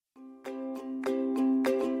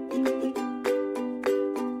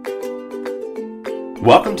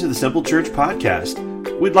Welcome to the Simple Church Podcast.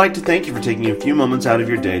 We'd like to thank you for taking a few moments out of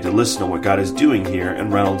your day to listen to what God is doing here in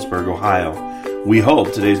Reynoldsburg, Ohio. We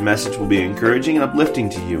hope today's message will be encouraging and uplifting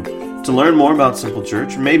to you. To learn more about Simple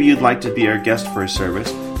Church, or maybe you'd like to be our guest for a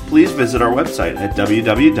service, please visit our website at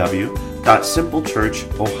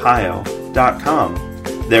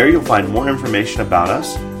www.simplechurchohio.com. There you'll find more information about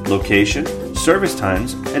us, location, service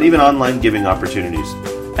times, and even online giving opportunities.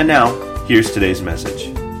 And now, here's today's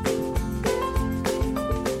message.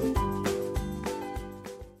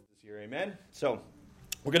 Amen. So,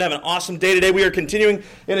 we're going to have an awesome day today. We are continuing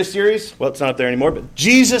in a series. Well, it's not up there anymore, but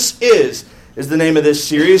Jesus is the name of this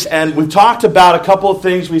series. And we've talked about a couple of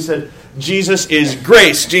things. We said Jesus is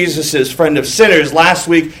grace. Jesus is friend of sinners. Last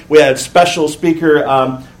week, we had a special speaker,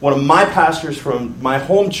 one of my pastors from my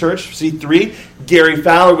home church, C3, Gary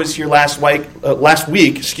Fowler, was here last week,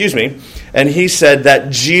 and he said that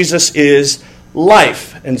Jesus is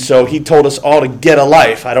life. And so he told us all to get a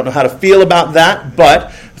life. I don't know how to feel about that,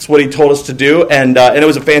 but that's what he told us to do. And it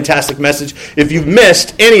was a fantastic message. If you've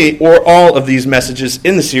missed any or all of these messages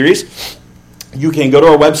in the series, you can go to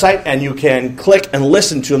our website and you can click and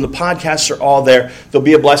listen to them. The podcasts are all there. They'll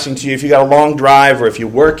be a blessing to you if you got a long drive or if you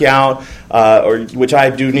work out, or which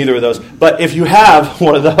I do neither of those. But if you have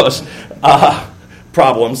one of those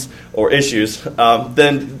problems or issues,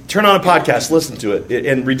 then turn on a podcast, listen to it,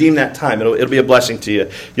 and redeem that time. It'll be a blessing to you.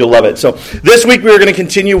 You'll love it. So this week we are going to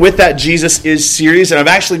continue with that Jesus Is series, and I've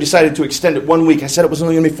actually decided to extend it 1 week. I said it was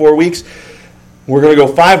only going to be 4 weeks. We're going to go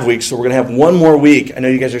 5 weeks, so we're going to have one more week. I know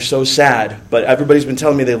you guys are so sad, but everybody's been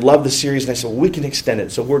telling me they love the series, and I said, well, we can extend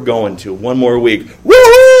it, so we're going to. 1 more week.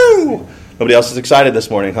 Woohoo! Nobody else is excited this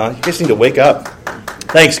morning, huh? You guys need to wake up.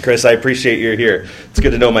 Thanks, Chris. I appreciate you're here. It's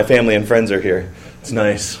good to know my family and friends are here. It's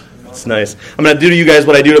nice. It's nice. I'm going to do to you guys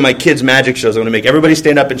what I do to my kids' magic shows. I'm going to make everybody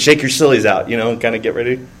stand up and shake your sillies out, kind of get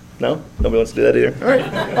ready. No? Nobody wants to do that either? All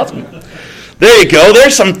right. Awesome. There you go.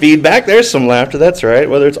 There's some feedback. There's some laughter. That's right.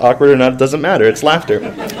 Whether it's awkward or not, it doesn't matter. It's laughter.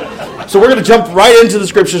 So we're going to jump right into the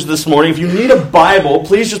scriptures this morning. If you need a Bible,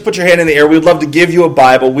 please just put your hand in the air. We'd love to give you a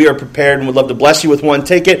Bible. We are prepared and would love to bless you with one.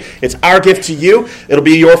 Take it. It's our gift to you. It'll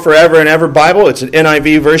be your forever and ever Bible. It's an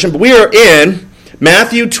NIV version. But we are in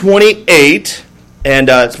Matthew 28. And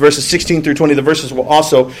it's verses 16 through 20. The verses will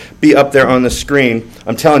also be up there on the screen.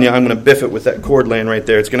 I'm telling you, I'm going to biff it with that cord laying right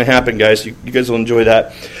there. It's going to happen, guys. You guys will enjoy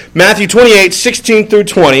that. Matthew 28, 16 through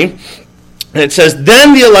 20. And it says,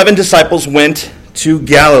 Then the 11 disciples went to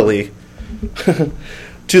Galilee, to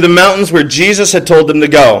the mountains where Jesus had told them to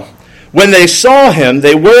go. When they saw him,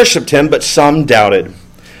 they worshipped him, but some doubted.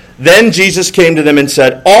 Then Jesus came to them and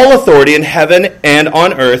said, All authority in heaven and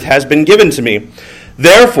on earth has been given to me.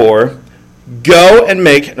 Therefore, go and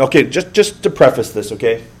make... Okay, just to preface this,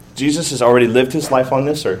 okay? Jesus has already lived his life on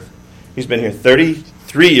this earth. He's been here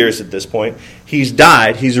 33 years at this point. He's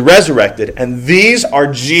died. He's resurrected. And these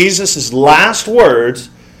are Jesus' last words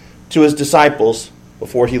to his disciples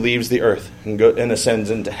before he leaves the earth and ascends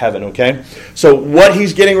into heaven, okay? So what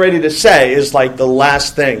he's getting ready to say is like the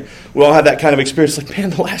last thing. We all have that kind of experience. Like, man,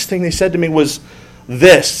 the last thing they said to me was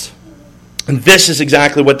this. And this is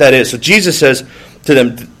exactly what that is. So Jesus says to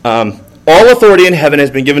them... All authority in heaven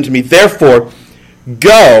has been given to me. Therefore,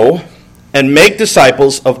 go and make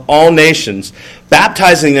disciples of all nations,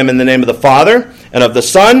 baptizing them in the name of the Father, and of the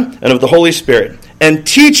Son, and of the Holy Spirit, and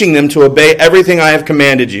teaching them to obey everything I have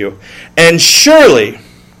commanded you. And surely,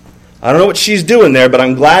 I don't know what she's doing there, but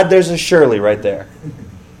I'm glad there's a surely right there.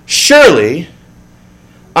 Surely,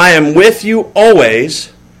 I am with you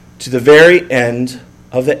always to the very end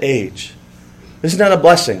of the age. Isn't that a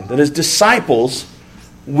blessing? That as disciples,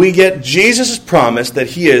 we get Jesus' promise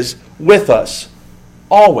that he is with us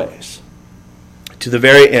always to the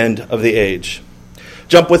very end of the age.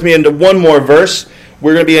 Jump with me into one more verse.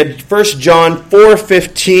 We're going to be at 1 John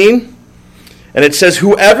 4:15. And it says,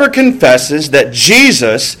 Whoever confesses that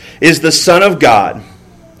Jesus is the Son of God,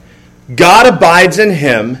 God abides in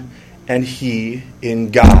him, and he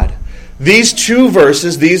in God. These two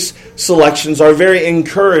verses, these selections are very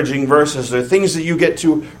encouraging verses. They're things that you get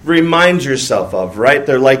to remind yourself of, right?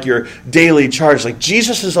 They're like your daily charge. Like,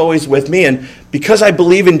 Jesus is always with me, and because I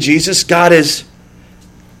believe in Jesus, God is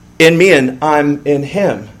in me and I'm in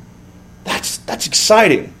him. That's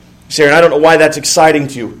exciting. Sarah, I don't know why that's exciting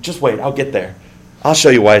to you. Just wait, I'll get there. I'll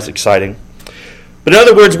show you why it's exciting. But in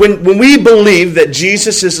other words, when we believe that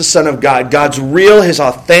Jesus is the Son of God, God's real, his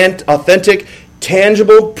authentic,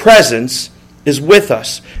 tangible presence is with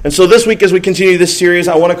us. And so this week as we continue this series,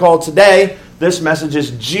 I want to call today, this message is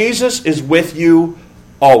Jesus is with you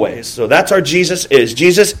always. So that's our Jesus is.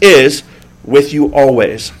 Jesus is with you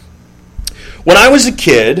always. When I was a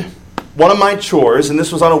kid, one of my chores, and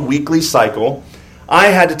this was on a weekly cycle, I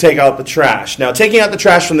had to take out the trash. Now, taking out the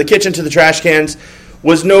trash from the kitchen to the trash cans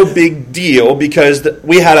was no big deal because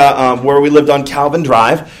we had where we lived on Calvin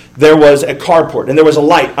Drive, there was a carport, and there was a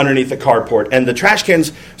light underneath the carport. And the trash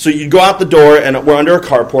cans, so you'd go out the door, and we're under a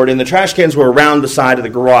carport, and the trash cans were around the side of the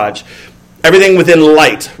garage. Everything within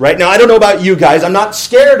light, right? Now, I don't know about you guys. I'm not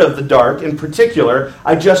scared of the dark in particular.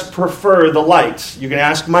 I just prefer the light. You can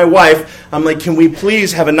ask my wife. I'm like, can we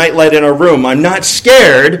please have a night light in our room? I'm not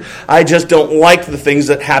scared. I just don't like the things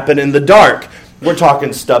that happen in the dark. We're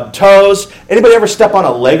talking stubbed toes. Anybody ever step on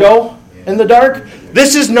a Lego in the dark?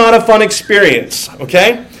 This is not a fun experience,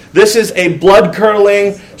 okay? This is a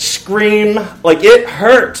blood-curdling scream. Like, it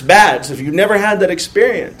hurts bad. So if you've never had that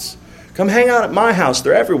experience, come hang out at my house.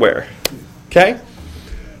 They're everywhere, okay?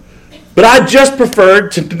 But I just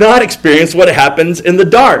preferred to not experience what happens in the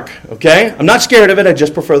dark, okay? I'm not scared of it. I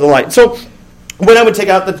just prefer the light. So when I would take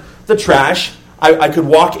out the trash, I could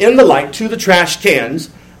walk in the light to the trash cans,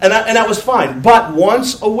 and that was fine. But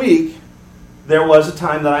once a week, there was a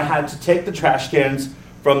time that I had to take the trash cans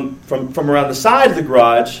from around the side of the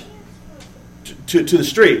garage to the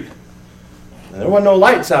street. And there were no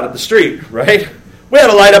lights out at the street, right? We had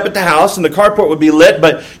a light up at the house, and the carport would be lit.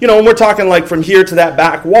 But, when we're talking like from here to that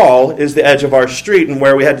back wall is the edge of our street and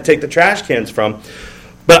where we had to take the trash cans from.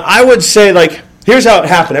 But I would say, like, here's how it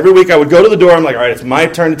happened. Every week I would go to the door. I'm like, all right, it's my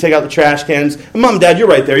turn to take out the trash cans. And Mom, Dad, you're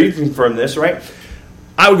right there. You can confirm this, right?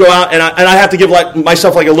 I would go out, and I have to give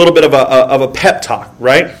myself a little bit of a pep talk,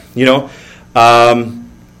 right?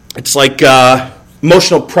 It's like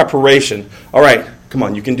emotional preparation. All right, come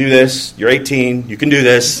on, you can do this. You're 18. You can do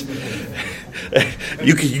this.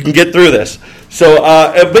 You can get through this. So,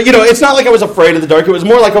 but it's not like I was afraid of the dark. It was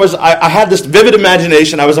more like I had this vivid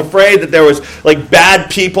imagination. I was afraid that there was like bad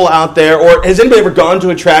people out there. Or has anybody ever gone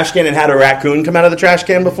to a trash can and had a raccoon come out of the trash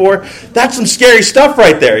can before? That's some scary stuff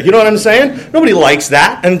right there. You know what I'm saying? Nobody likes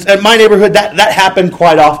that. And at my neighborhood, that happened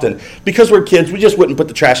quite often. Because we're kids, we just wouldn't put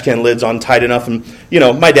the trash can lids on tight enough. And,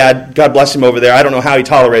 my dad, God bless him over there, I don't know how he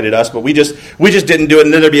tolerated us, but we just didn't do it.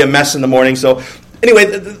 And then there'd be a mess in the morning. So anyway,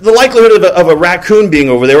 the likelihood of a raccoon being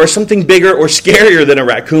over there or something bigger or scarier than a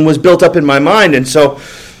raccoon was built up in my mind. And so,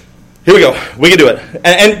 here we go. We can do it.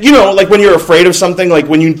 And like when you're afraid of something, like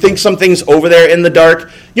when you think something's over there in the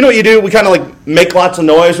dark, you know what you do? We kind of like make lots of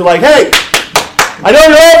noise. We're like, hey, I know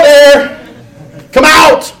you're over there. Come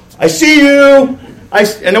out. I see you.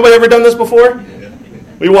 Anybody ever done this before?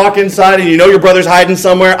 We walk inside and your brother's hiding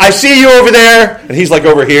somewhere. I see you over there. And he's like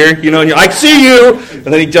over here, and you're like, I see you. And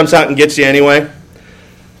then he jumps out and gets you anyway.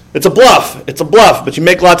 It's a bluff. But you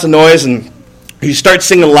make lots of noise and you start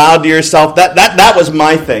singing loud to yourself. That was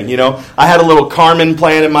my thing, I had a little Carmen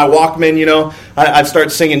playing in my Walkman, I'd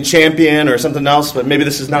start singing Champion or something else, but maybe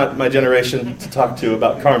this is not my generation to talk to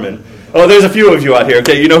about Carmen. Oh, there's a few of you out here.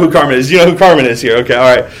 Okay, you know who Carmen is. You know who Carmen is here. Okay,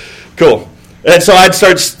 all right, cool. And so I'd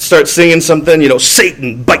start singing something,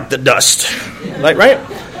 Satan, bite the dust. Like, right?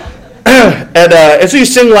 And so you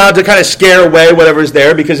sing loud to kind of scare away whatever's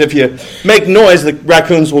there, because if you make noise, the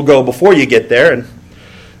raccoons will go before you get there. And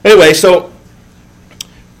anyway, so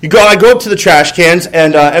I go up to the trash cans,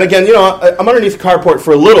 and again, I'm underneath the carport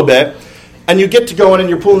for a little bit, and you get to go in and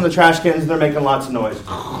you're pulling the trash cans, and they're making lots of noise.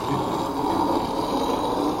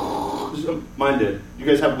 Mine did. You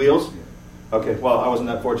guys have wheels? Okay, well, I wasn't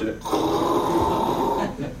that fortunate.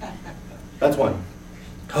 That's one.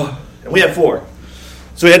 And we had 4.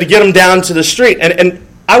 So we had to get them down to the street. And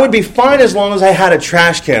I would be fine as long as I had a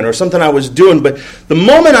trash can or something I was doing. But the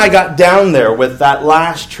moment I got down there with that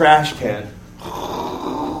last trash can,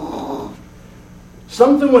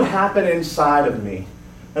 something would happen inside of me.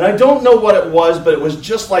 And I don't know what it was, but it was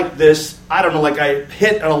just like this. I don't know, like I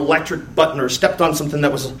hit an electric button or stepped on something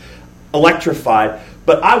that was electrified.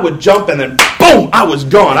 But I would jump and then, boom, I was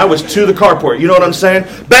gone. I was to the carport. You know what I'm saying?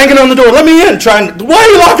 Banging on the door. Let me in. Why are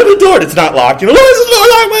you locking the door? It's not locked. Why is the door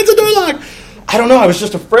locked? Why is the door locked? I don't know. I was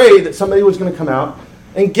just afraid that somebody was going to come out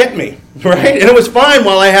and get me. Right? And it was fine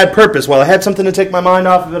while I had purpose. While I had something to take my mind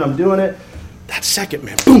off of it, I'm doing it. That second,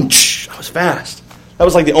 man, boom, I was fast. That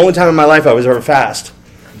was like the only time in my life I was ever fast.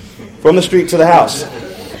 From the street to the house.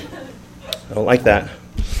 I don't like that.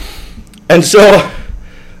 And so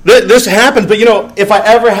this happened, but if I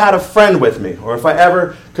ever had a friend with me, or if I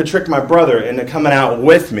ever could trick my brother into coming out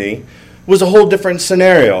with me, it was a whole different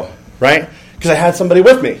scenario, right? Because I had somebody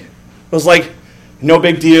with me. It was like, no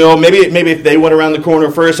big deal. Maybe if they went around the corner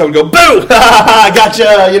first, I would go, boo! I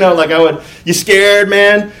gotcha! You scared,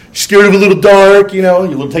 man? You're scared of a little dark, you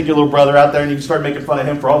take your little brother out there and you can start making fun of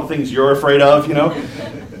him for all the things you're afraid of,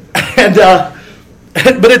 And,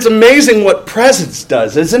 but it's amazing what presence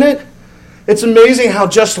does, isn't it? It's amazing how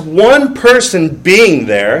just one person being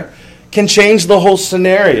there can change the whole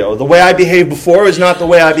scenario. The way I behaved before is not the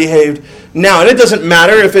way I behaved now. And it doesn't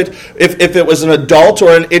matter if it was an adult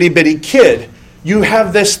or an itty-bitty kid. You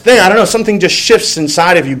have this thing, I don't know, something just shifts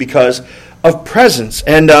inside of you because of presence.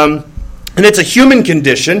 And it's a human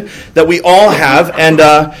condition that we all have. And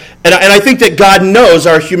I think that God knows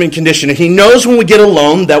our human condition. And He knows when we get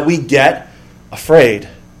alone that we get afraid.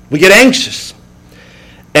 We get anxious.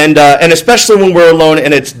 And especially when we're alone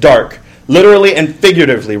and it's dark. Literally and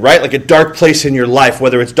figuratively, right? Like a dark place in your life,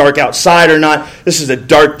 whether it's dark outside or not. This is a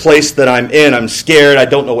dark place that I'm in. I'm scared. I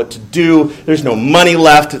don't know what to do. There's no money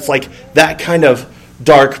left. It's like that kind of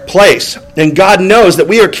dark place. And God knows that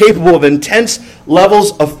we are capable of intense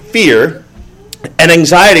levels of fear and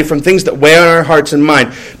anxiety from things that weigh on our hearts and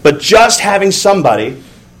mind. But just having somebody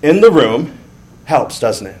in the room helps,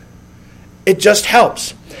 doesn't it? It just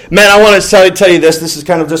helps. Man, I want to tell you this. This is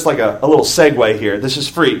kind of just like a little segue here. This is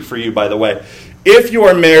free for you, by the way. If you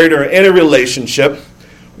are married or in a relationship,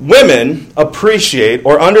 women appreciate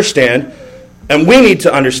or understand, and we need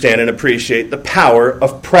to understand and appreciate the power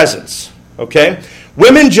of presence, okay?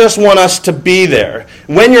 Women just want us to be there.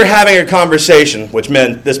 When you're having a conversation, which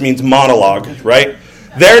this means monologue, right?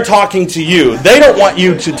 They're talking to you. They don't want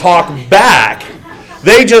you to talk back.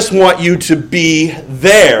 They just want you to be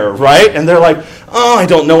there, right? And they're like, oh, I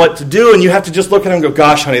don't know what to do. And you have to just look at them and go,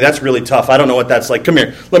 gosh, honey, that's really tough. I don't know what that's like. Come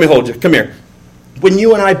here. Let me hold you. Come here. When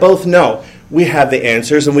you and I both know we have the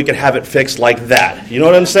answers and we can have it fixed like that. You know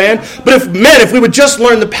what I'm saying? But if we would just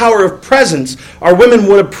learn the power of presence, our women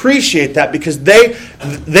would appreciate that because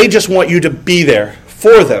they just want you to be there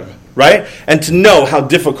for them, right? And to know how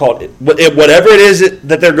difficult, whatever it is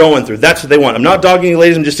that they're going through, that's what they want. I'm not dogging you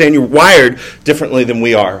ladies, I'm just saying you're wired differently than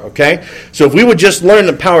we are, okay? So if we would just learn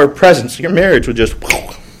the power of presence, your marriage would just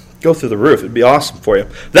go through the roof. It'd be awesome for you.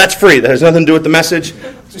 That's free. That has nothing to do with the message.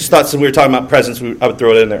 Just thought since we were talking about presence, I would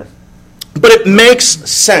throw it in there. But it makes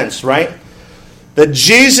sense, right? That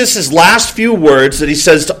Jesus' last few words that He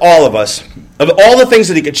says to all of us, of all the things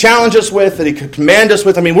that He could challenge us with, that He could command us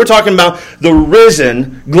with, I mean, we're talking about the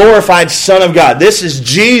risen, glorified Son of God. This is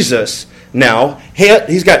Jesus now.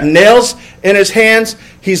 He's got nails in His hands.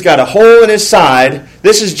 He's got a hole in His side.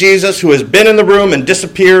 This is Jesus who has been in the room and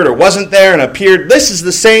disappeared or wasn't there and appeared. This is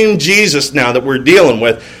the same Jesus now that we're dealing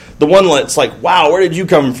with. The one that's like, wow, where did you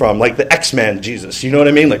come from? Like the X-Men Jesus. You know what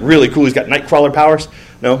I mean? Like really cool. He's got Nightcrawler powers.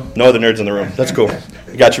 No other nerds in the room. That's cool.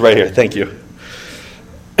 I got you right here. Thank you.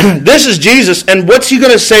 This is Jesus, and what's He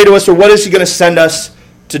going to say to us, or what is He going to send us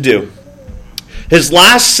to do? His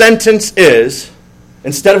last sentence is,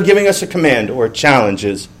 instead of giving us a command or a challenge,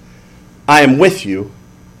 is, I am with you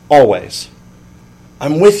always.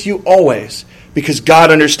 I'm with you always, because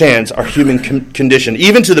God understands our human condition.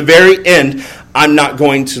 Even to the very end, I'm not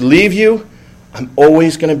going to leave you. I'm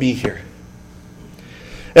always going to be here.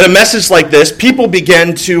 In a message like this, people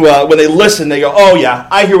begin to, when they listen, they go, oh yeah,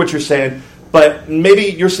 I hear what you're saying. But maybe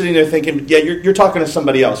you're sitting there thinking, yeah, you're talking to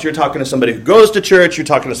somebody else. You're talking to somebody who goes to church. You're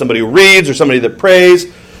talking to somebody who reads, or somebody that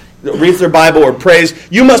reads their Bible or prays.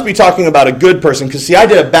 You must be talking about a good person, because see, I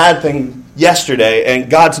did a bad thing yesterday and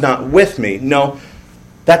God's not with me. No,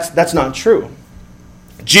 that's not true.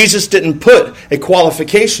 Jesus didn't put a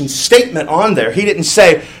qualification statement on there. He didn't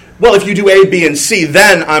say, well, if you do A, B, and C,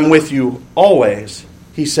 then I'm with you always.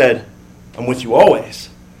 He said, I'm with you always.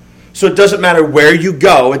 So it doesn't matter where you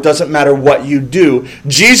go. It doesn't matter what you do.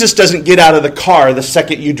 Jesus doesn't get out of the car the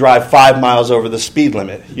second you drive 5 miles over the speed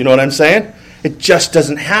limit. You know what I'm saying? It just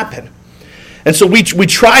doesn't happen. And so we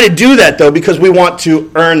try to do that, though, because we want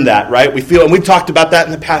to earn that, right? We feel, and we've talked about that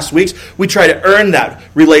in the past weeks, we try to earn that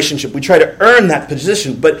relationship. We try to earn that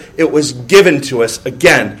position, but it was given to us,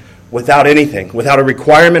 again, without anything, without a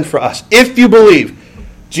requirement for us. If you believe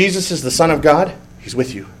Jesus is the Son of God, He's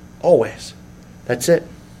with you always. That's it.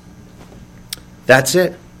 That's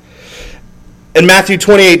it. In Matthew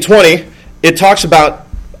 28:20, it talks about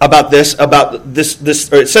this, or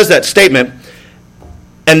it says that statement,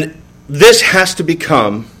 and this has to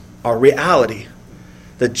become our reality,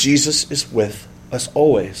 that Jesus is with us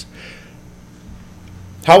always.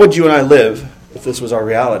 How would you and I live if this was our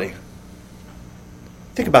reality?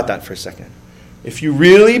 Think about that for a second. If you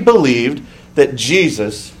really believed that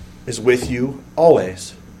Jesus is with you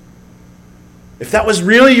always, if that was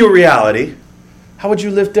really your reality, how would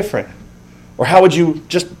you live different? Or how would you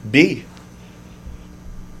just be?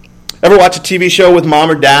 Ever watch a TV show with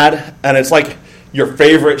mom or dad, and it's like your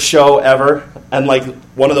favorite show ever, and like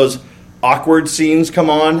one of those awkward scenes come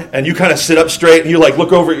on, and you kind of sit up straight, and you like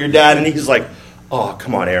look over at your dad, and he's like, oh,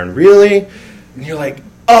 come on, Aaron, really? And you're like,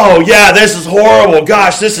 oh, yeah, this is horrible.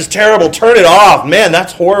 Gosh, this is terrible. Turn it off. Man,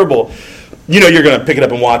 that's horrible. you know you're going to pick it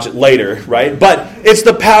up and watch it later, right? But it's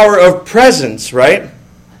the power of presence, right?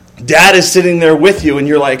 Dad is sitting there with you, and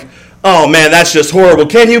you're like, oh man, that's just horrible.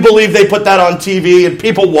 Can you believe they put that on TV and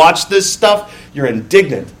people watch this stuff? You're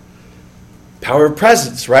indignant. Power of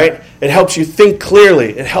presence, right? It helps you think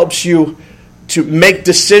clearly. It helps you to make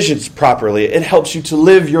decisions properly. It helps you to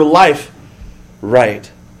live your life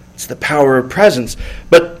right. It's the power of presence.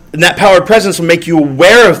 But that power of presence will make you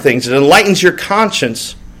aware of things. It enlightens your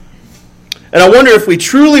conscience. And I wonder if we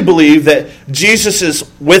truly believe that Jesus is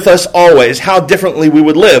with us always, how differently we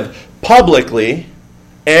would live publicly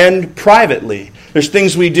and privately. There's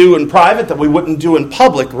things we do in private that we wouldn't do in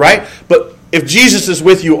public, right? But if Jesus is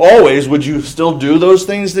with you always, would you still do those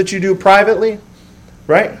things that you do privately?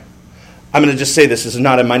 Right? I'm going to just say this is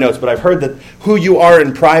not in my notes, but I've heard that who you are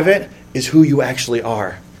in private is who you actually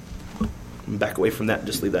are. I'm back away from that and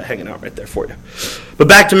just leave that hanging out right there for you. But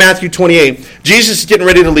back to Matthew 28. Jesus is getting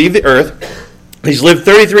ready to leave the earth. He's lived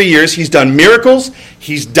 33 years. He's done miracles.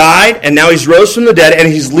 He's died, and now he's rose from the dead, and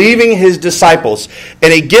he's leaving his disciples.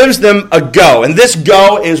 And he gives them a go. And this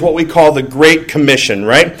go is what we call the Great Commission,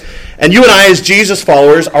 right? And you and I, as Jesus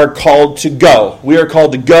followers, are called to go. We are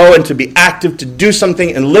called to go and to be active, to do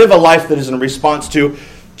something, and live a life that is in response to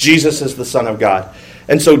Jesus as the Son of God.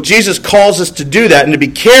 And so Jesus calls us to do that and to be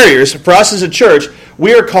carriers. For us as a church,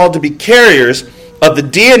 we are called to be carriers of the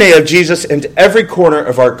DNA of Jesus into every corner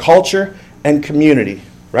of our culture and community,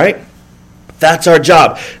 right? That's our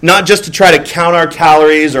job. Not just to try to count our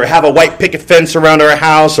calories or have a white picket fence around our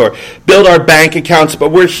house or build our bank accounts,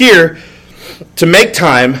 but we're here to make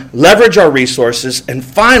time, leverage our resources, and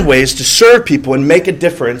find ways to serve people and make a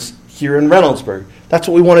difference here in Reynoldsburg. That's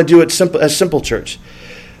what we want to do at Simple Church.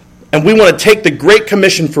 And we want to take the Great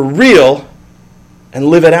Commission for real and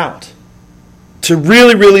live it out. To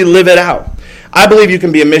really, really live it out. I believe you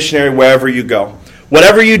can be a missionary wherever you go.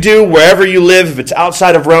 Whatever you do, wherever you live, if it's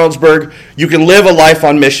outside of Reynoldsburg, you can live a life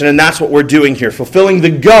on mission, and that's what we're doing here, fulfilling the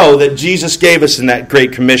go that Jesus gave us in that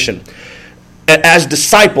Great Commission. As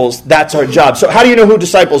disciples, that's our job. So how do you know who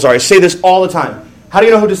disciples are? I say this all the time. How do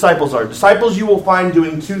you know who disciples are? Disciples you will find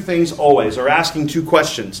doing two things always, or asking two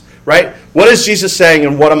questions, right? What is Jesus saying,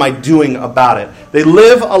 and what am I doing about it? They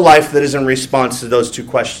live a life that is in response to those two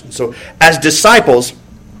questions. So as disciples,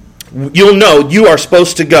 you'll know you are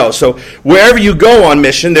supposed to go. So wherever you go on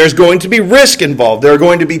mission, there's going to be risk involved. There are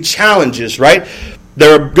going to be challenges, right?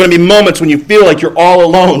 There are going to be moments when you feel like you're all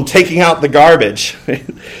alone taking out the garbage.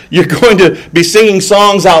 You're going to be singing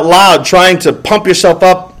songs out loud, trying to pump yourself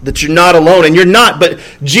up that you're not alone. And you're not, but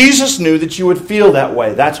Jesus knew that you would feel that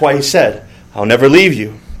way. That's why he said, I'll never leave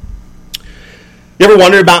you. You ever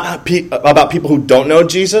wonder about people who don't know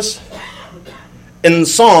Jesus? In the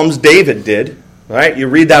Psalms, David did. Right? You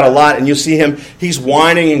read that a lot, and you see him, he's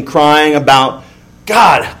whining and crying about,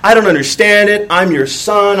 God, I don't understand it. I'm your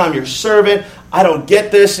son. I'm your servant. I don't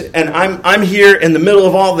get this, and I'm here in the middle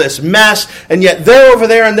of all this mess, and yet they're over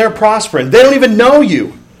there and they're prospering. They don't even know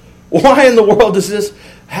you. Why in the world does this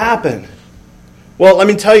happen? Well, let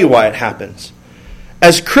me tell you why it happens.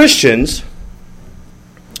 As Christians,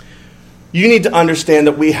 you need to understand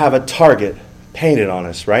that we have a target painted on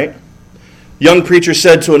us, right? Young preacher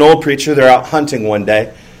said to an old preacher, they're out hunting one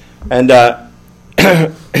day, and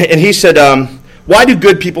and he said, why do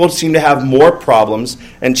good people seem to have more problems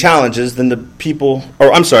and challenges than the people,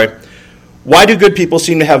 why do good people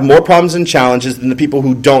seem to have more problems and challenges than the people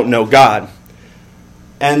who don't know God?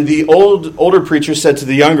 And the older preacher said to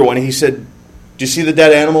the younger one, he said, do you see the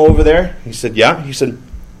dead animal over there? He said, yeah. He said,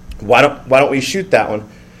 why don't we shoot that one?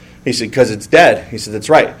 He said, because it's dead. He said, that's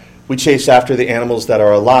right. We chase after the animals that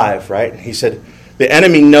are alive, right? He said, the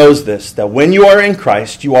enemy knows this, that when you are in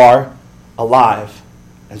Christ, you are alive.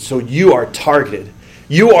 And so you are targeted.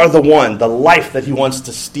 You are the one, the life that he wants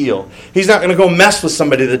to steal. He's not going to go mess with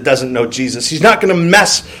somebody that doesn't know Jesus. He's not going to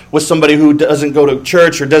mess with somebody who doesn't go to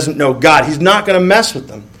church or doesn't know God. He's not going to mess with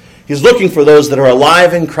them. He's looking for those that are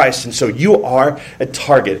alive in Christ. And so you are a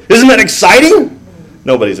target. Isn't that exciting?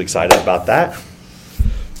 Nobody's excited about that.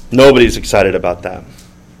 Nobody's excited about that.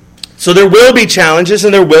 So there will be challenges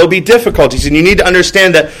and there will be difficulties. And you need to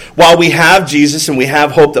understand that while we have Jesus and we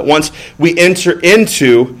have hope, that once we enter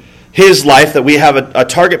into his life, that we have a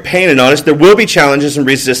target painted on us, there will be challenges and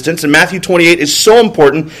resistance. And Matthew 28 is so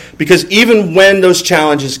important because even when those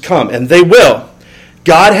challenges come, and they will,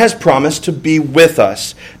 God has promised to be with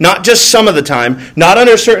us. Not just some of the time, not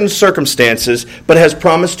under certain circumstances, but has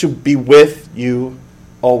promised to be with you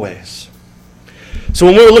always. So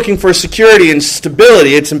when we're looking for security and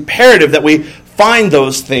stability, it's imperative that we find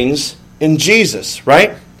those things in Jesus,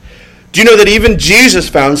 right? Do you know that even Jesus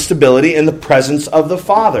found stability in the presence of the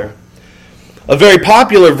Father? A very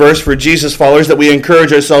popular verse for Jesus followers that we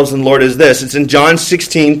encourage ourselves in the Lord is this. It's in John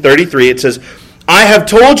 16:33. It says, I have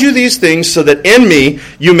told you these things so that in me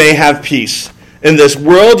you may have peace. In this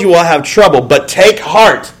world you will have trouble, but take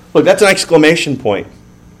heart. Look, that's an exclamation point.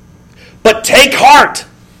 But take heart.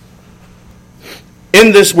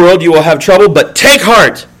 In this world you will have trouble, but take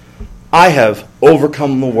heart. I have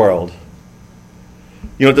overcome the world.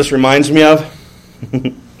 You know what this reminds me of?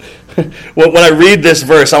 When I read this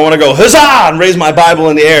verse, I want to go, huzzah, and raise my Bible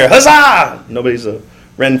in the air. Huzzah! Nobody's a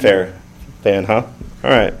Ren Fair fan, huh? All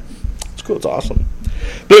right. It's cool. It's awesome.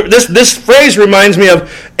 But this phrase reminds me of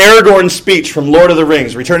Aragorn's speech from Lord of the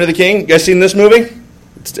Rings, Return of the King. You guys seen this movie?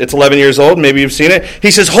 It's 11 years old. Maybe you've seen it.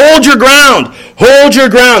 He says, hold your ground. Hold your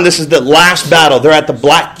ground. This is the last battle. They're at the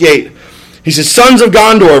Black Gate. He says, sons of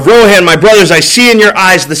Gondor, of Rohan, my brothers, I see in your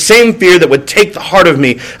eyes the same fear that would take the heart of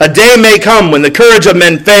me. A day may come when the courage of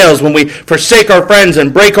men fails, when we forsake our friends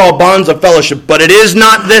and break all bonds of fellowship. But it is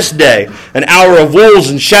not this day, an hour of wolves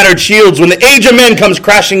and shattered shields, when the age of men comes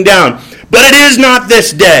crashing down. But it is not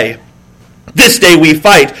this day. This day we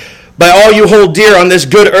fight. By all you hold dear on this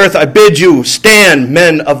good earth, I bid you, stand,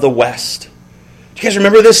 men of the West. Do you guys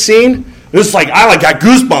remember this scene? It was like, I got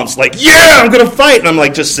goosebumps, like, yeah, I'm going to fight. And I'm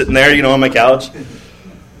like just sitting there, on my couch,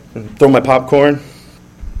 and throw my popcorn.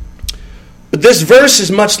 But this verse is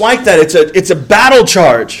much like that. It's a battle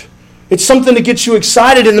charge. It's something to get you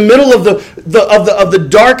excited in the middle of the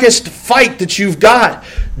darkest fight that you've got.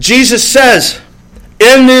 Jesus says,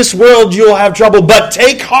 in this world you will have trouble, but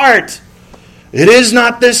take heart. It is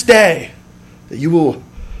not this day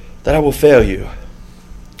that I will fail you.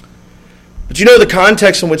 But you know the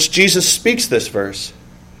context in which Jesus speaks this verse.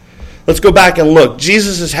 Let's go back and look.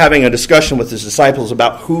 Jesus is having a discussion with his disciples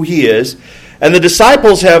about who he is. And the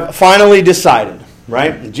disciples have finally decided,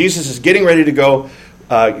 right? And Jesus is getting ready to go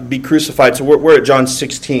be crucified. So we're at John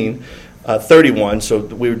 16, 31. So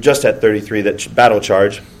we were just at 33, that battle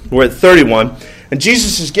charge. We're at 31. And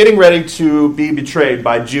Jesus is getting ready to be betrayed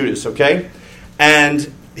by Judas, okay?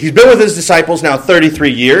 And he's been with his disciples now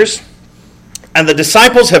 33 years. And the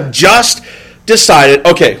disciples have just decided,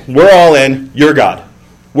 okay, we're all in, you're God.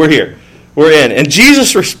 We're here. We're in. And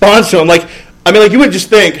Jesus responds to him you would just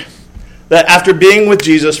think that after being with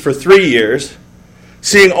Jesus for 3 years,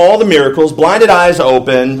 seeing all the miracles, blinded eyes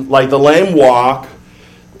open, like the lame walk,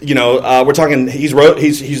 we're talking, he's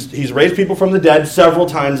raised people from the dead several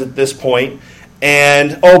times at this point.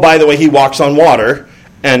 And, oh, by the way, he walks on water.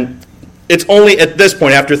 And it's only at this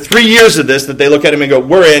point, after 3 years of this, that they look at him and go,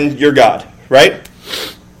 we're in, you're God. Right?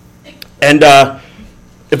 And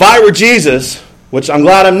if I were Jesus, which I'm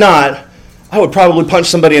glad I'm not, I would probably punch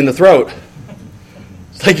somebody in the throat.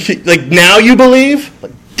 Like now you believe?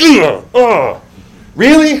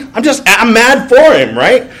 Really? I'm mad for him,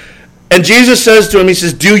 right? And Jesus says to him, he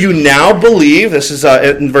says, do you now believe? This is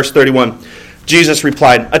in verse 31. Jesus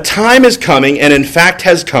replied, a time is coming, and in fact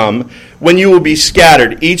has come, when you will be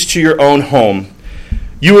scattered, each to your own home.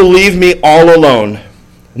 You will leave me all alone.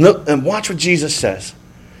 And watch what Jesus says.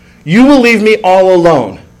 You will leave me all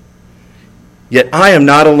alone. Yet I am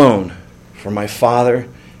not alone, for my Father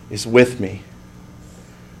is with me.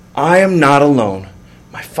 I am not alone.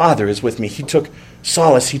 My Father is with me. He took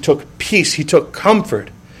solace. He took peace. He took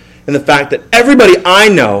comfort in the fact that everybody I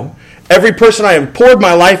know, every person I have poured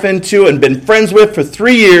my life into and been friends with for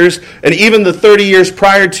 3 years, and even the 30 years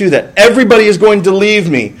prior to that, everybody is going to leave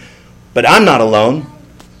me. But I'm not alone.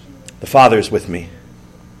 The Father is with me.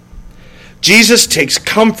 Jesus takes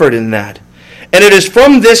comfort in that. And it is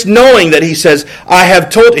from this knowing that he says, I have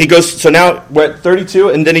told, he goes, so now we're at 32,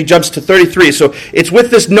 and then he jumps to 33. So it's with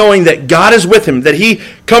this knowing that God is with him, that he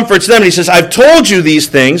comforts them. And he says, I've told you these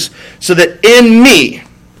things so that in me,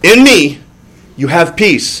 you have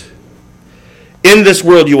peace. In this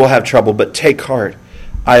world you will have trouble, but take heart.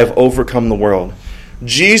 I have overcome the world.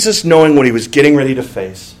 Jesus, knowing what he was getting ready to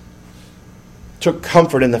face, took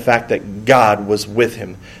comfort in the fact that God was with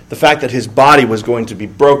him. The fact that his body was going to be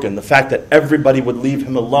broken. The fact that everybody would leave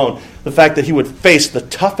him alone. The fact that he would face the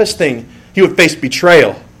toughest thing. He would face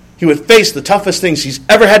betrayal. He would face the toughest things he's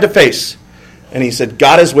ever had to face. And he said,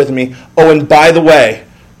 God is with me. Oh, and by the way,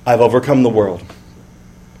 I've overcome the world.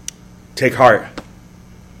 Take heart.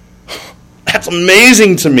 That's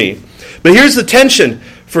amazing to me. But here's the tension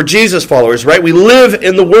for Jesus followers, right? We live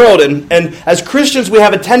in the world, and as Christians, we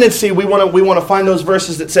have a tendency, we want to find those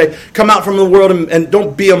verses that say, come out from the world and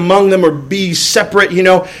don't be among them or be separate,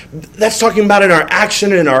 That's talking about in our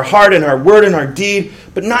action, in our heart, in our word, in our deed,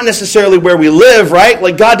 but not necessarily where we live, right?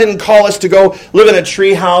 Like God didn't call us to go live in a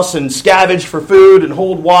tree house and scavenge for food and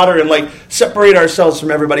hold water and separate ourselves from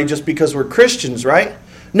everybody just because we're Christians, right?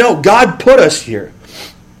 No, God put us here.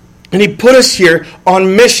 And he put us here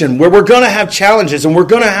on mission where we're going to have challenges and we're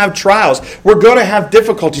going to have trials. We're going to have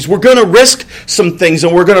difficulties. We're going to risk some things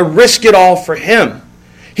and we're going to risk it all for him.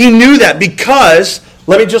 He knew that because,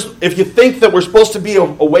 if you think that we're supposed to be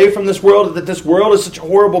away from this world, that this world is such a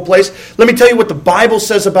horrible place, let me tell you what the Bible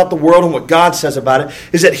says about the world and what God says about it,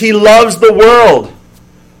 is that he loves the world.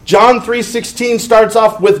 John 3:16 starts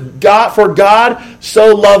off with, for God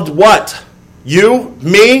so loved what? You?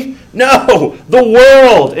 Me? No, the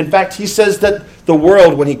world. In fact, he says that the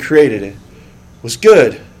world, when he created it, was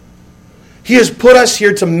good. He has put us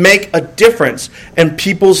here to make a difference in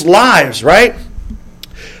people's lives, right?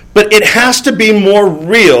 But it has to be more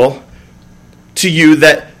real to you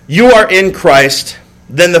that you are in Christ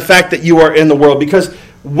than the fact that you are in the world. Because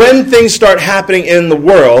when things start happening in the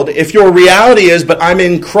world, if your reality is, but I'm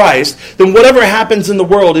in Christ, then whatever happens in the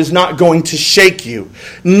world is not going to shake you.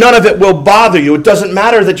 None of it will bother you. It doesn't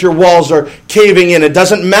matter that your walls are caving in. It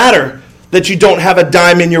doesn't matter that you don't have a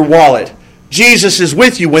dime in your wallet. Jesus is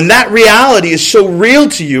with you. When that reality is so real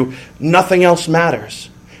to you, nothing else matters.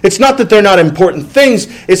 It's not that they're not important things.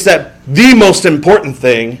 It's that the most important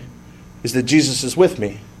thing is that Jesus is with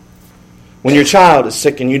me. When your child is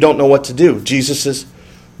sick and you don't know what to do, Jesus is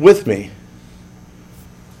with me.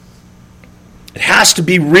 It has to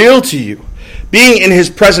be real to you. Being in his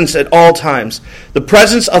presence at all times. The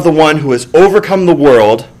presence of the one who has overcome the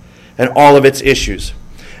world and all of its issues.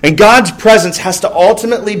 And God's presence has to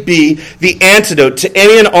ultimately be the antidote to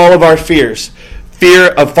any and all of our fears. Fear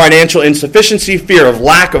of financial insufficiency, fear of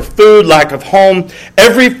lack of food, lack of home.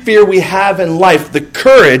 Every fear we have in life, the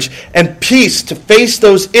courage and peace to face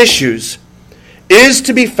those issues is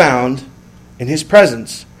to be found in his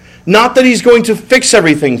presence. Not that he's going to fix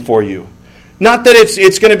everything for you. Not that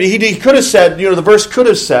it's going to be, he could have said, the verse could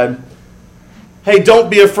have said, hey,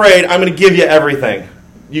 don't be afraid, I'm going to give you everything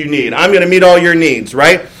you need. I'm going to meet all your needs,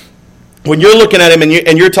 right? When you're looking at him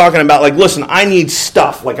and you're talking about, listen, I need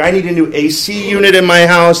stuff. I need a new AC unit in my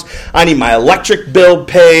house. I need my electric bill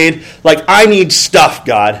paid. I need stuff,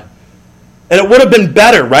 God. And it would have been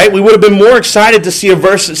better, right? We would have been more excited to see a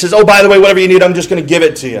verse that says, oh, by the way, whatever you need, I'm just going to give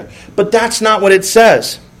it to you. But that's not what it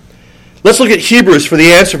says. Let's look at Hebrews for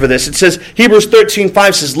the answer for this. It says, Hebrews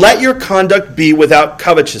 13:5 says, let your conduct be without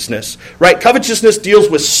covetousness. Right? Covetousness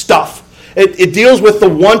deals with stuff. It deals with the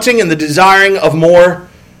wanting and the desiring of more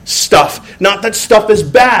stuff. Not that stuff is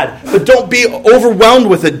bad, but don't be overwhelmed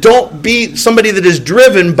with it. Don't be somebody that is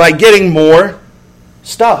driven by getting more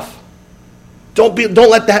stuff. Don't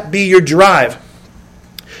let that be your drive.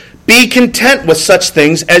 Be content with such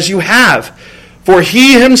things as you have, for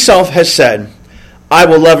he himself has said, I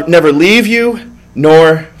will never leave you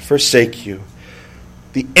nor forsake you.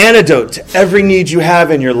 The antidote to every need you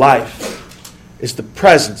have in your life is the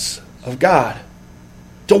presence of God.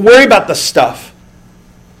 Don't worry about the stuff.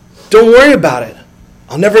 Don't worry about it.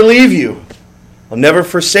 I'll never leave you. I'll never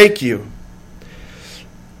forsake you.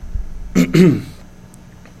 To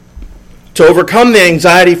overcome the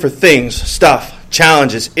anxiety for things, stuff,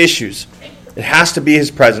 challenges, issues, it has to be his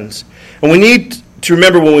presence. And we need to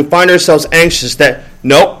remember when we find ourselves anxious that,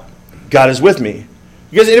 nope, God is with me.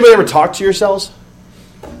 You guys, anybody ever talk to yourselves?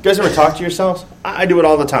 You guys ever talk to yourselves? I do it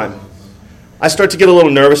all the time. I start to get a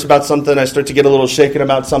little nervous about something. I start to get a little shaken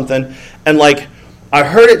about something. And I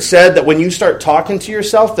heard it said that when you start talking to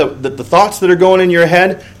yourself, that the thoughts that are going in your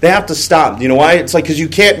head, they have to stop. You know why? It's because you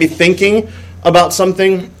can't be thinking about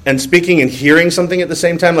something and speaking and hearing something at the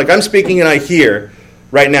same time. I'm speaking and I hear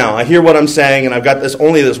right now. I hear what I'm saying, and I've got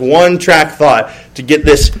only this one track thought to get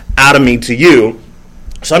this out of me to you.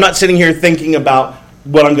 So I'm not sitting here thinking about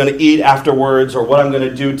what I'm going to eat afterwards or what I'm going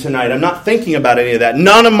to do tonight. I'm not thinking about any of that.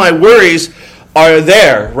 None of my worries are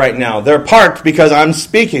there right now. They're parked because I'm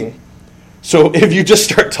speaking. So if you just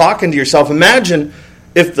start talking to yourself, imagine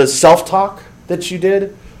if the self-talk that you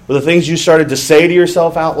did or the things you started to say to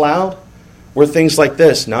yourself out loud were things like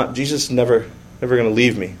this. Jesus is never going to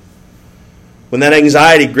leave me. When that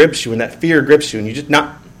anxiety grips you and that fear grips you and you just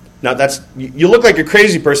you look like a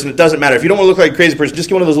crazy person, it doesn't matter. If you don't want to look like a crazy person, just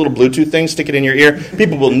get one of those little Bluetooth things, stick it in your ear.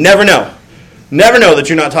 People will never know that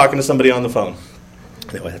you're not talking to somebody on the phone.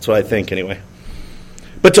 Anyway, that's what I think anyway.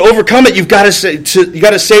 But to overcome it, you've got to say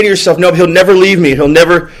to yourself, no, he'll never leave me. He'll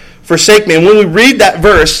never forsake me. And when we read that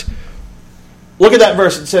verse, look at that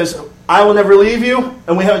verse. It says, I will never leave you.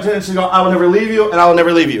 And we have a tendency to go, I will never leave you, and I will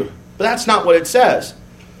never leave you. But that's not what it says.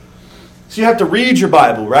 So you have to read your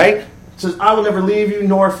Bible, right? It says, I will never leave you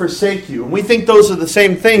nor forsake you. And we think those are the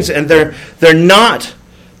same things, and they're not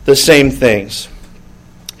the same things.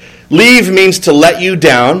 Leave means to let you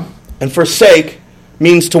down, and forsake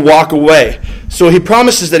means to walk away. So he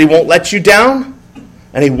promises that he won't let you down,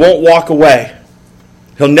 and he won't walk away.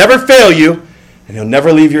 He'll never fail you, and He'll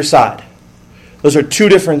never leave your side. Those are two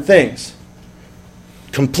different things.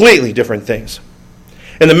 Completely different things.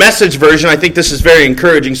 In the Message version, I think this is very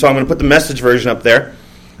encouraging, so I'm going to put the Message version up there.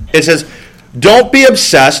 It says, don't be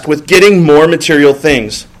obsessed with getting more material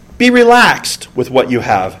things. Be relaxed with what you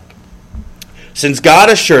have. Since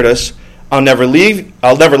God assured us, I'll never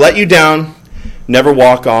let you down, never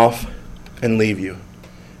walk off and leave you.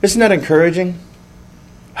 Isn't that encouraging?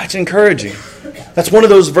 That's encouraging. That's one of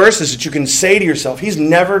those verses that you can say to yourself, He's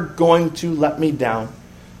never going to let me down.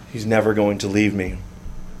 He's never going to leave me.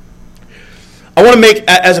 I want to make,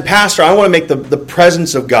 as a pastor, I want to make the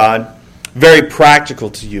presence of God very practical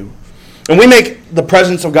to you. And we make the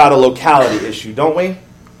presence of God a locality issue, don't we?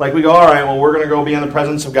 Like we go, all right, well, we're going to go be in the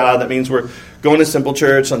presence of God. That means we're going to Simple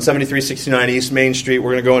Church on 7369 East Main Street.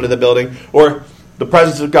 We're going to go into the building. Or the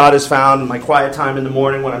presence of God is found in my quiet time in the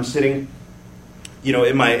morning when I'm sitting,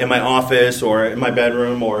 in my office or in my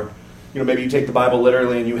bedroom, or maybe you take the Bible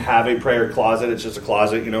literally and you have a prayer closet. It's just a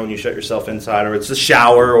closet, and you shut yourself inside, or it's a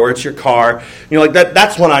shower, or it's your car. Like that.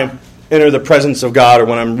 That's when I enter the presence of God, or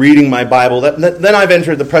when I'm reading my Bible. Then I've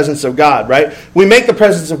entered the presence of God, right? We make the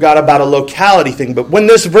presence of God about a locality thing, but when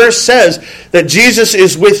this verse says that Jesus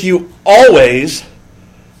is with you always,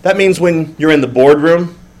 that means when you're in the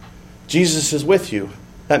boardroom, Jesus is with you.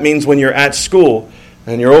 That means when you're at school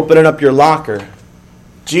and you're opening up your locker,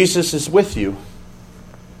 Jesus is with you.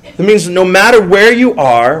 It means that no matter where you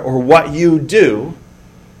are or what you do,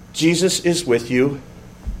 Jesus is with you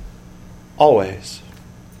always.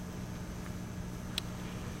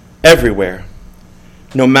 Everywhere.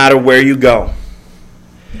 No matter where you go.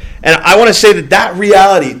 And I want to say that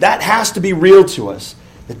reality, that has to be real to us.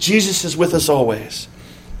 That Jesus is with us always.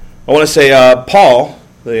 I want to say Paul,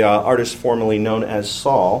 the artist formerly known as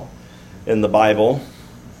Saul in the Bible,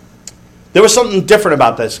 there was something different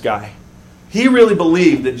about this guy. He really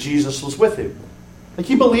believed that Jesus was with him. Like,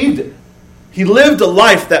 he believed it. He lived a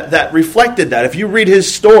life that reflected that. If you read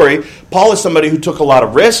his story, Paul is somebody who took a lot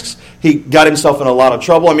of risks. He got himself in a lot of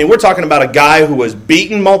trouble. I mean, we're talking about a guy who was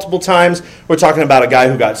beaten multiple times. We're talking about a guy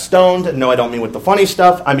who got stoned. And no, I don't mean with the funny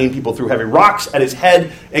stuff. I mean people threw heavy rocks at his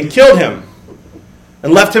head and killed him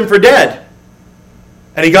and left him for dead.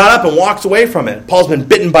 And he got up and walked away from it. Paul's been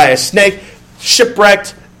bitten by a snake,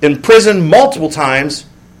 shipwrecked, in prison multiple times.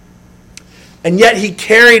 And yet he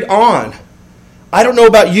carried on. I don't know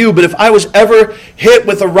about you, but if I was ever hit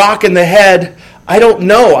with a rock in the head, I don't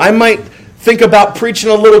know. I might think about preaching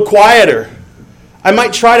a little quieter. I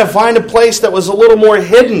might try to find a place that was a little more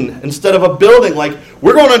hidden instead of a building. Like,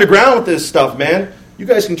 we're going underground with this stuff, man. You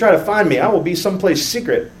guys can try to find me. I will be someplace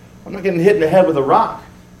secret. I'm not getting hit in the head with a rock.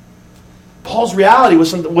 Paul's reality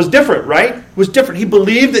was different, right? It was different. He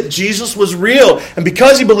believed that Jesus was real. And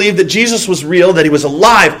because he believed that Jesus was real, that he was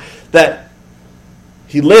alive, that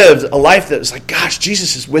he lived a life that was like, gosh,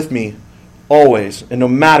 Jesus is with me always, and no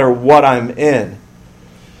matter what I'm in.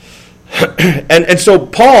 And so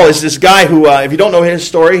Paul is this guy who, if you don't know his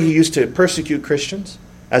story, he used to persecute Christians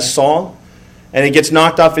as Saul. And he gets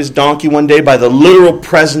knocked off his donkey one day by the literal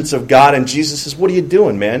presence of God. And Jesus says, what are you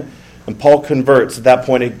doing, man? And Paul converts. At that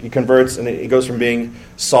point, he converts, and he goes from being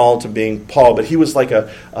Saul to being Paul. But he was like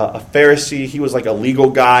a Pharisee. He was like a legal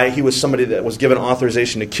guy. He was somebody that was given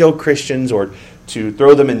authorization to kill Christians or to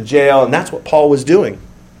throw them in jail. And that's what Paul was doing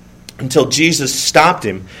until Jesus stopped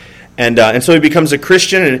him. And so he becomes a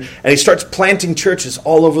Christian, and he starts planting churches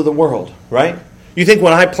all over the world, right? You think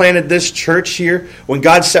when I planted this church here, when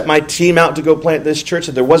God set my team out to go plant this church,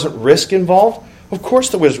 that there wasn't risk involved? Of course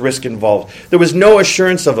there was risk involved. There was no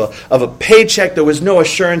assurance of a paycheck. There was no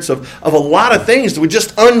assurance of a lot of things. We were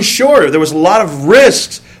just unsure. There was a lot of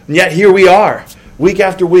risks. And yet here we are, week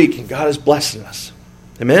after week, and God is blessing us.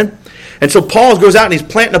 Amen? And so Paul goes out and he's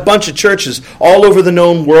planting a bunch of churches all over the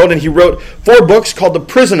known world, and he wrote 4 books called the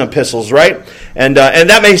prison epistles, right? And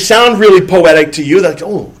that may sound really poetic to you, like,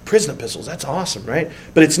 oh, prison epistles, that's awesome, right?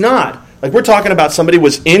 But it's not. Like, we're talking about somebody who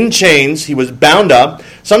was in chains, he was bound up.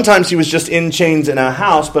 Sometimes he was just in chains in a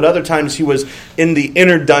house, but other times he was in the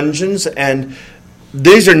inner dungeons, and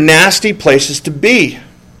these are nasty places to be.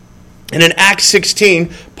 And in Acts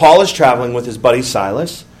 16, Paul is traveling with his buddy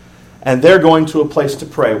Silas, and they're going to a place to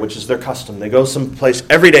pray, which is their custom. They go someplace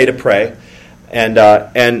every day to pray, and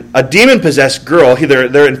a demon-possessed girl,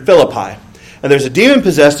 they're in Philippi, and there's a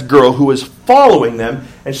demon-possessed girl who is following them,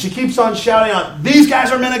 and she keeps on shouting out, these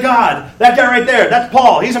guys are men of God. That guy right there, that's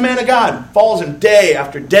Paul. He's a man of God. Follows him day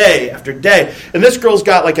after day after day. And this girl's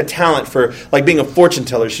got like a talent for like being a fortune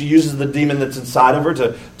teller. She uses the demon that's inside of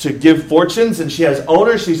her to give fortunes, and she has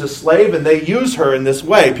owners. She's a slave, and they use her in this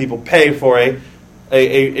way. People pay for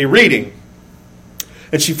a reading.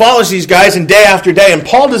 And she follows these guys, and day after day, and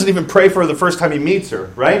Paul doesn't even pray for her the first time he meets her,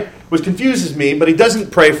 right? Which confuses me, but he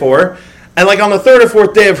doesn't pray for her. And like on the third or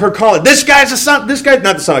fourth day of her calling, this guy's not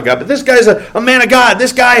the son of God, but this guy's a man of God.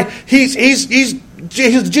 This guy, he's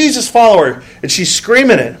a Jesus follower. And she's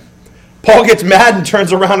screaming it. Paul gets mad and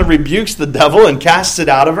turns around and rebukes the devil and casts it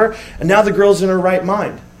out of her. And now the girl's in her right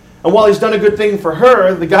mind. And while he's done a good thing for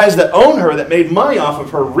her, the guys that own her, that made money off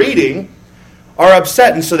of her reading, are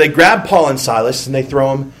upset. And so they grab Paul and Silas and they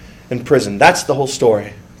throw them in prison. That's the whole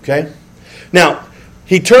story. Okay? Now,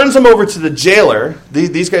 he turns them over to the jailer.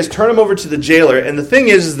 These guys turn him over to the jailer. And the thing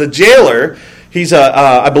is the jailer,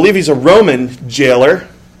 I believe he's a Roman jailer.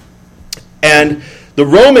 And the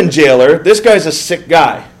Roman jailer, this guy's a sick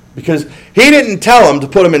guy. Because he didn't tell him to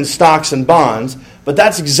put him in stocks and bonds. But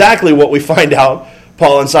that's exactly what we find out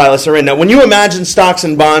Paul and Silas are in. Now, when you imagine stocks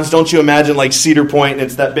and bonds, don't you imagine like Cedar Point and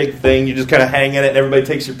it's that big thing. You just kind of hang in it and everybody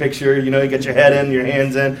takes your picture. You know, you get your head in, your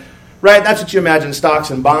hands in. Right? That's what you imagine stocks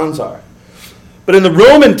and bonds are. But in the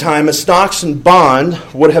Roman time, a stocks and bond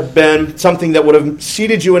would have been something that would have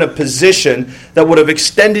seated you in a position that would have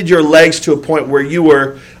extended your legs to a point where you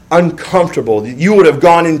were uncomfortable. You would have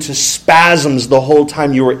gone into spasms the whole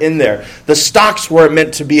time you were in there. The stocks were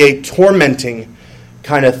meant to be a tormenting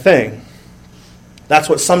kind of thing. That's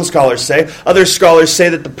what some scholars say. Other scholars say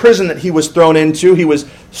that the prison that he was thrown into, he was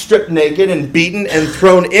stripped naked and beaten and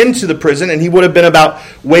thrown into the prison, and he would have been about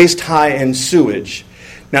waist high in sewage.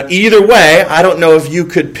 Now, either way, I don't know if you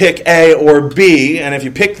could pick A or B, and if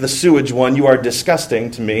you pick the sewage one, you are disgusting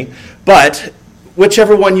to me. But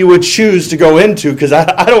whichever one you would choose to go into, because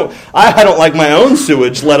I don't like my own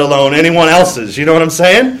sewage, let alone anyone else's. You know what I'm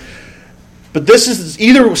saying? But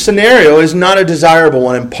either scenario is not a desirable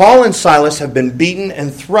one. And Paul and Silas have been beaten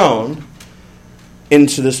and thrown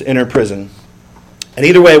into this inner prison. And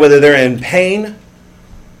either way, whether they're in pain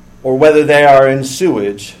or whether they are in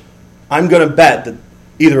sewage, I'm going to bet that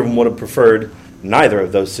either of them would have preferred neither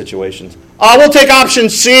of those situations. We'll take option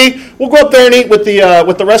C. We'll go up there and eat with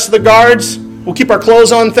the rest of the guards. We'll keep our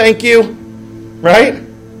clothes on, thank you. Right?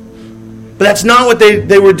 But that's not what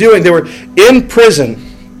they were doing. They were in prison.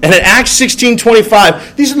 And in Acts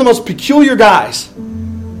 16:25, these are the most peculiar guys.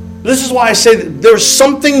 This is why I say that there's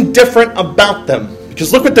something different about them.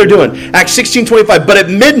 Because look what they're doing. Acts 16:25. But at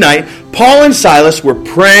midnight, Paul and Silas were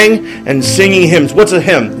praying and singing hymns. What's a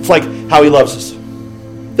hymn? It's like How He Loves Us.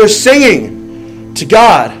 They're singing to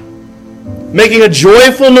God, making a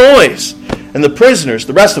joyful noise. And the prisoners,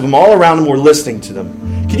 the rest of them, all around them were listening to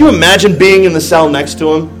them. Can you imagine being in the cell next to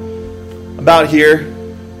them? About here.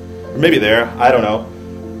 Or maybe there. I don't know.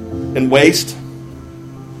 And waste.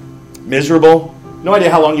 Miserable. No idea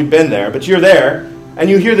how long you've been there, but you're there. And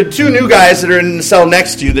you hear the two new guys that are in the cell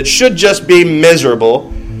next to you that should just be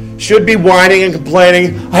miserable. Should be whining and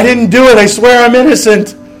complaining. I didn't do it. I swear I'm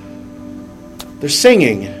innocent. They're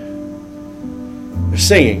singing. They're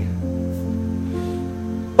singing.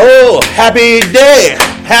 Oh, happy day.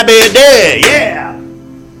 Happy day. Yeah.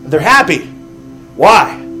 They're happy.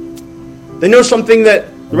 Why? They know something that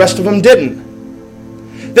the rest of them didn't.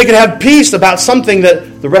 They could have peace about something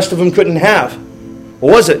that the rest of them couldn't have.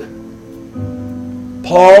 What was it?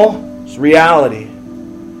 Paul's reality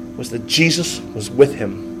was that Jesus was with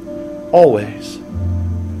him always.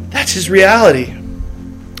 That's his reality.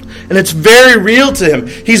 And it's very real to him.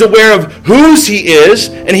 He's aware of whose he is,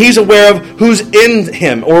 and he's aware of who's in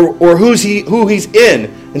him, or who he's in,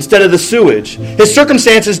 instead of the sewage. His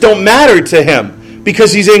circumstances don't matter to him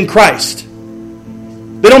because he's in Christ.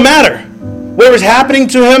 They don't matter. Whatever's happening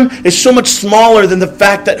to him is so much smaller than the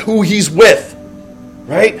fact that who he's with.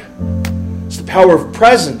 Right? It's the power of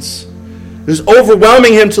presence. It is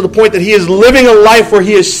overwhelming him to the point that he is living a life where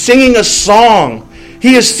he is singing a song.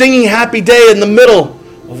 He is singing Happy Day in the middle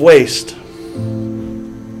of waste.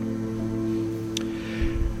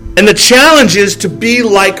 And the challenge is to be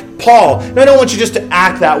like Paul. And I don't want you just to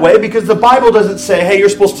act that way, because the Bible doesn't say, hey, you're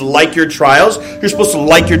supposed to like your trials. You're supposed to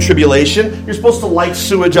like your tribulation. You're supposed to like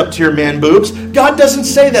sewage up to your man boobs. God doesn't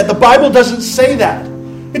say that. The Bible doesn't say that.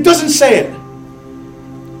 It doesn't say it.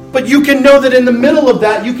 But you can know that in the middle of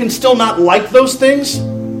that, you can still not like those things,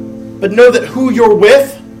 but know that who you're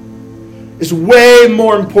with is way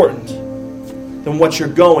more important than what you're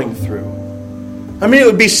going through. I mean, it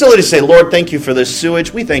would be silly to say, Lord, thank you for this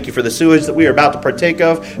sewage. We thank you for the sewage that we are about to partake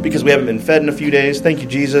of because we haven't been fed in a few days. Thank you,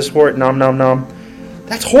 Jesus, for it. Nom, nom, nom.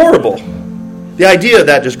 That's horrible. The idea of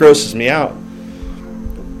that just grosses me out.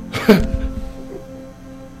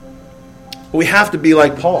 We have to be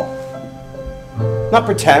like Paul. Not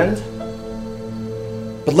pretend,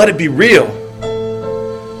 but let it be real.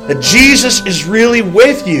 That Jesus is really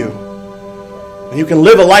with you. And you can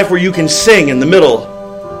live a life where you can sing in the middle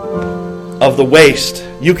of the waste.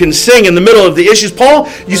 You can sing in the middle of the issues. Paul,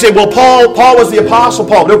 you say, well, Paul was the Apostle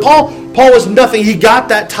Paul. No, Paul was nothing. He got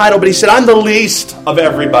that title, but he said, I'm the least of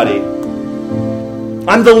everybody.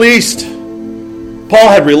 I'm the least. Paul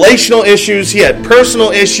had relational issues. He had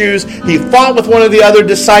personal issues. He fought with one of the other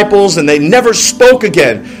disciples, and they never spoke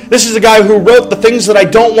again. This is a guy who wrote, the things that I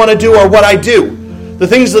don't want to do are what I do. The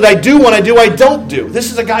things that I do want to do, I don't do.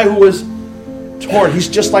 This is a guy who was torn. He's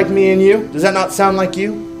just like me and you. Does that not sound like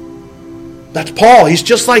you? That's Paul. He's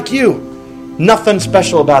just like you. Nothing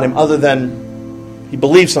special about him other than he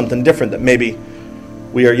believes something different that maybe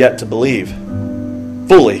we are yet to believe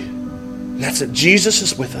fully. And that's that Jesus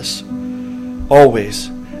is with us always.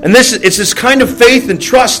 And it's this kind of faith and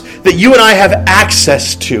trust that you and I have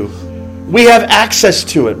access to. We have access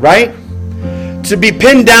to it, right? To be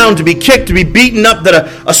pinned down, to be kicked, to be beaten up, that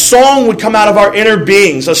a song would come out of our inner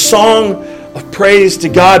beings, a song of praise to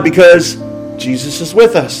God because Jesus is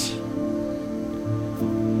with us.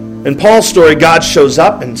 In Paul's story, God shows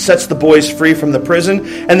up and sets the boys free from the prison.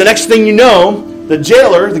 And the next thing you know, the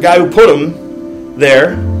jailer, the guy who put him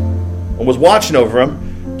there and was watching over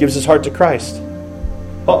him, gives his heart to Christ.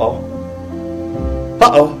 Uh-oh.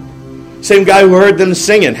 Same guy who heard them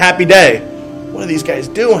singing, Happy Day. What are these guys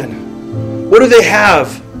doing? What do they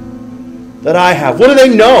have that I have? What do they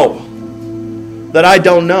know that I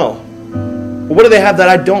don't know? What do they have that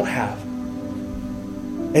I don't have?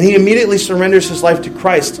 And he immediately surrenders his life to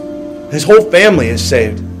Christ. His whole family is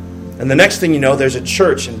saved. And the next thing you know, there's a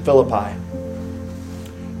church in Philippi.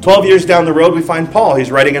 12 years down the road, we find Paul.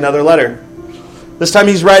 He's writing another letter. This time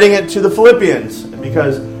he's writing it to the Philippians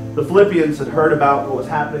because the Philippians had heard about what was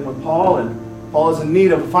happening with Paul, and Paul is in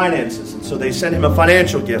need of finances. And so they sent him a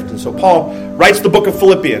financial gift. And so Paul writes the book of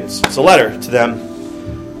Philippians. It's a letter to them.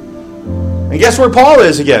 And guess where Paul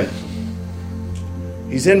is again?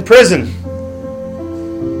 He's in prison.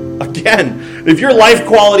 Again, if your life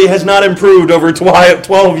quality has not improved over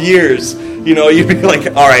 12 years, you'd be like,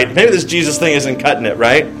 all right, maybe this Jesus thing isn't cutting it,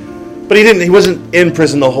 right? But he wasn't in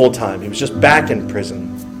prison the whole time. He was just back in prison.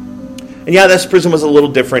 And yeah, this prison was a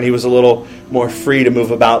little different. He was a little more free to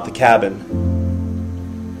move about the cabin.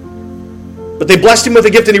 But they blessed him with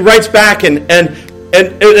a gift, and he writes back, and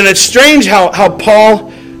it's strange how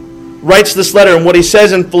Paul writes this letter, and what he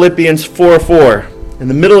says in Philippians 4:4, in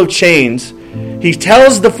the middle of chains, he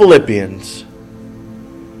tells the Philippians,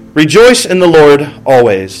 rejoice in the Lord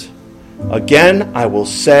always. Again, I will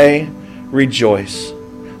say, rejoice.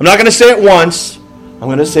 I'm not going to say it once. I'm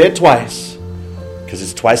going to say it twice. Because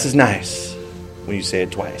it's twice as nice when you say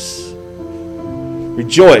it twice.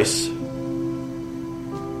 Rejoice.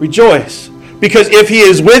 Rejoice. Because if he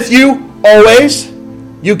is with you always,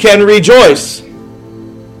 you can rejoice.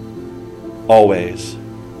 Always.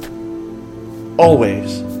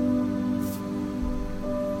 Always.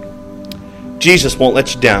 Jesus won't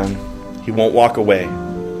let you down. He won't walk away.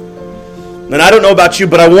 And I don't know about you,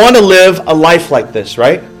 but I want to live a life like this,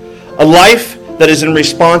 right? A life that is in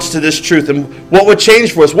response to this truth. And what would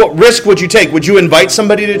change for us? What risk would you take? Would you invite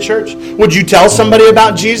somebody to church? Would you tell somebody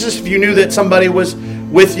about Jesus if you knew that somebody was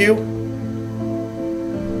with you?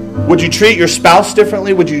 Would you treat your spouse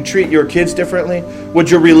differently? Would you treat your kids differently?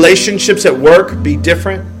 Would your relationships at work be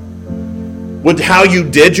different? Would how you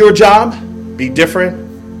did your job be different?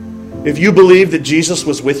 If you believed that Jesus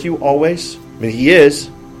was with you always, I mean, he is,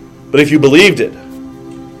 but if you believed it,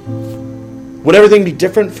 would everything be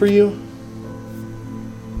different for you?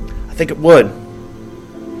 I think it would.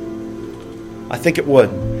 I think it would.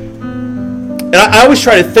 And I always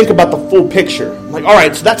try to think about the full picture. I'm like, all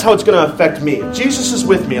right, so that's how it's going to affect me. If Jesus is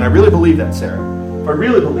with me, and I really believe that, Sarah. If I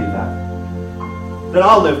really believe that, then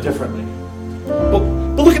I'll live differently. But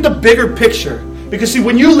look at the bigger picture. Because see,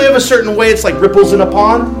 when you live a certain way, it's like ripples in a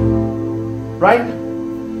pond. Right?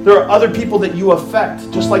 There are other people that you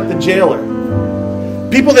affect, just like the jailer.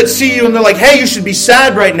 People that see you and they're like, hey, you should be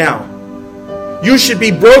sad right now. You should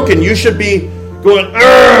be broken. You should be going,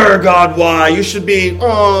 God, why? You should be,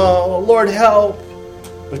 oh, Lord, help.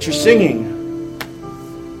 But you're singing.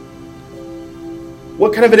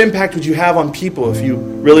 What kind of an impact would you have on people if you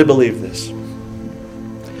really believe this?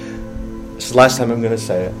 This is the last time I'm going to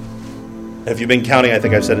say it. And if you've been counting, I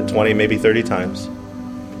think I've said it 20, maybe 30 times.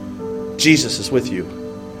 Jesus is with you,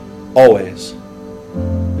 always,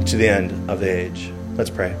 to the end of the age. Let's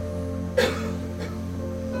pray.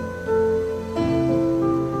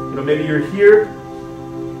 Maybe you're here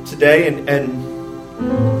today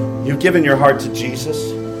and you've given your heart to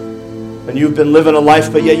Jesus, and you've been living a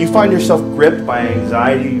life, but yet you find yourself gripped by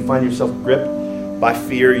anxiety, you find yourself gripped by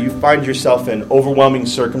fear, you find yourself in overwhelming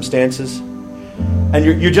circumstances, and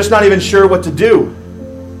you're just not even sure what to do.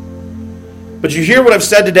 But you hear what I've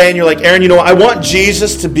said today and you're like, Aaron, I want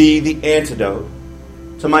Jesus to be the antidote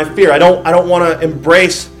to my fear. I don't want to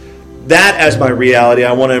embrace that as my reality.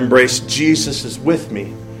 I want to embrace Jesus is with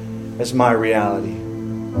me as my reality.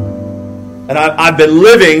 And I've been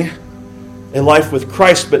living a life with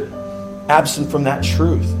Christ, but absent from that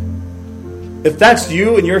truth. If that's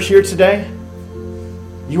you and you're here today,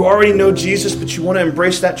 you already know Jesus, but you want to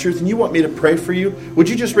embrace that truth and you want me to pray for you, would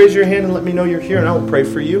you just raise your hand and let me know you're here and I will pray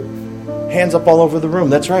for you? Hands up all over the room.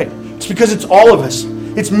 That's right. It's because it's all of us.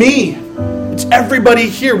 It's me. It's everybody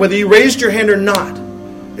here, whether you raised your hand or not.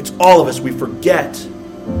 It's all of us. We forget.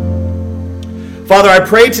 Father, I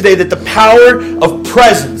pray today that the power of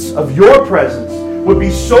presence, of your presence, would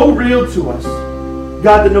be so real to us.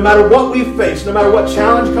 God, that no matter what we face, no matter what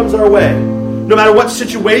challenge comes our way, no matter what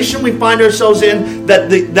situation we find ourselves in, that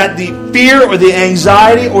the fear or the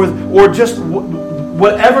anxiety or just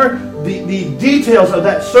whatever the details of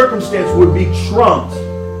that circumstance would be trumped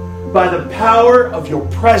by the power of your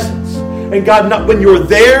presence. And God, when you're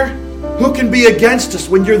there, who can be against us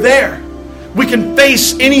when you're there? We can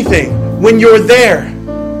face anything when you're there.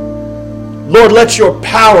 Lord, let your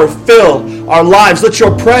power fill our lives. Let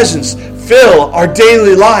your presence fill our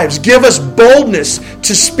daily lives. Give us boldness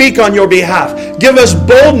to speak on your behalf. Give us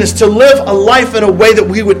boldness to live a life in a way that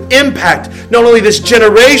we would impact not only this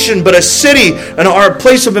generation, but a city and our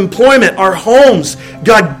place of employment, our homes.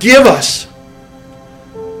 God, give us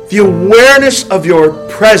the awareness of your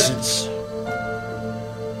presence.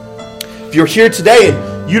 If you're here today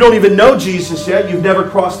and you don't even know Jesus yet, you've never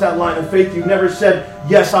crossed that line of faith, you've never said,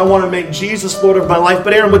 yes, I want to make Jesus Lord of my life.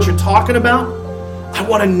 But Aaron, what you're talking about, I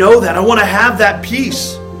want to know that. I want to have that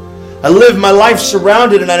peace. I live my life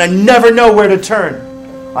surrounded and I never know where to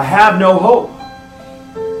turn. I have no hope.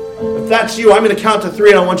 If that's you, I'm going to count to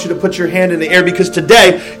 3 and I want you to put your hand in the air because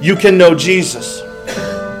today you can know Jesus.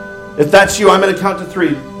 If that's you, I'm going to count to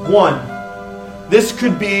 3. 1, this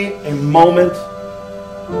could be a moment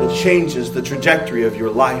that changes the trajectory of your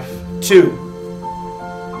life. 2,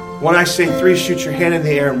 when I say 3, shoot your hand in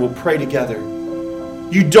the air and we'll pray together.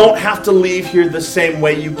 You don't have to leave here the same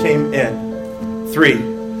way you came in. 3,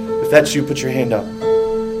 if that's you, put your hand up.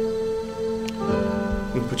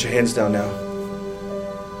 You can put your hands down now.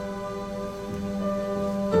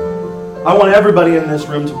 I want everybody in this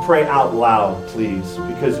room to pray out loud, please,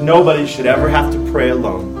 because nobody should ever have to pray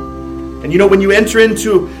alone. And when you enter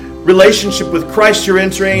into relationship with Christ, you're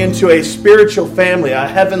entering into a spiritual family, a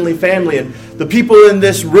heavenly family, and the people in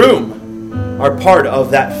this room are part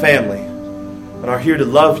of that family and are here to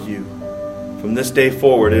love you from this day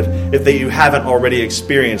forward if you haven't already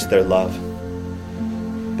experienced their love.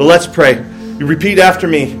 But let's pray. You repeat after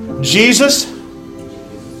me. Jesus,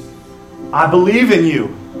 I believe in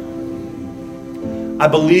you. I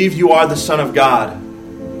believe you are the Son of God.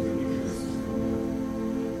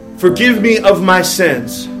 Forgive me of my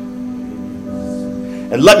sins.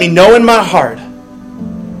 And let me know in my heart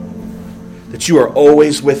that you are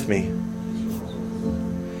always with me.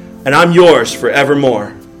 And I'm yours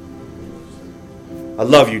forevermore. I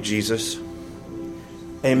love you, Jesus.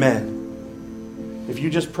 Amen. If you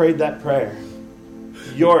just prayed that prayer,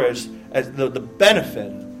 yours, as the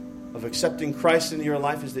benefit of accepting Christ into your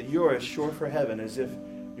life is that you're as sure for heaven as if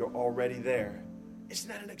you're already there. Isn't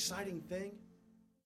that an exciting thing?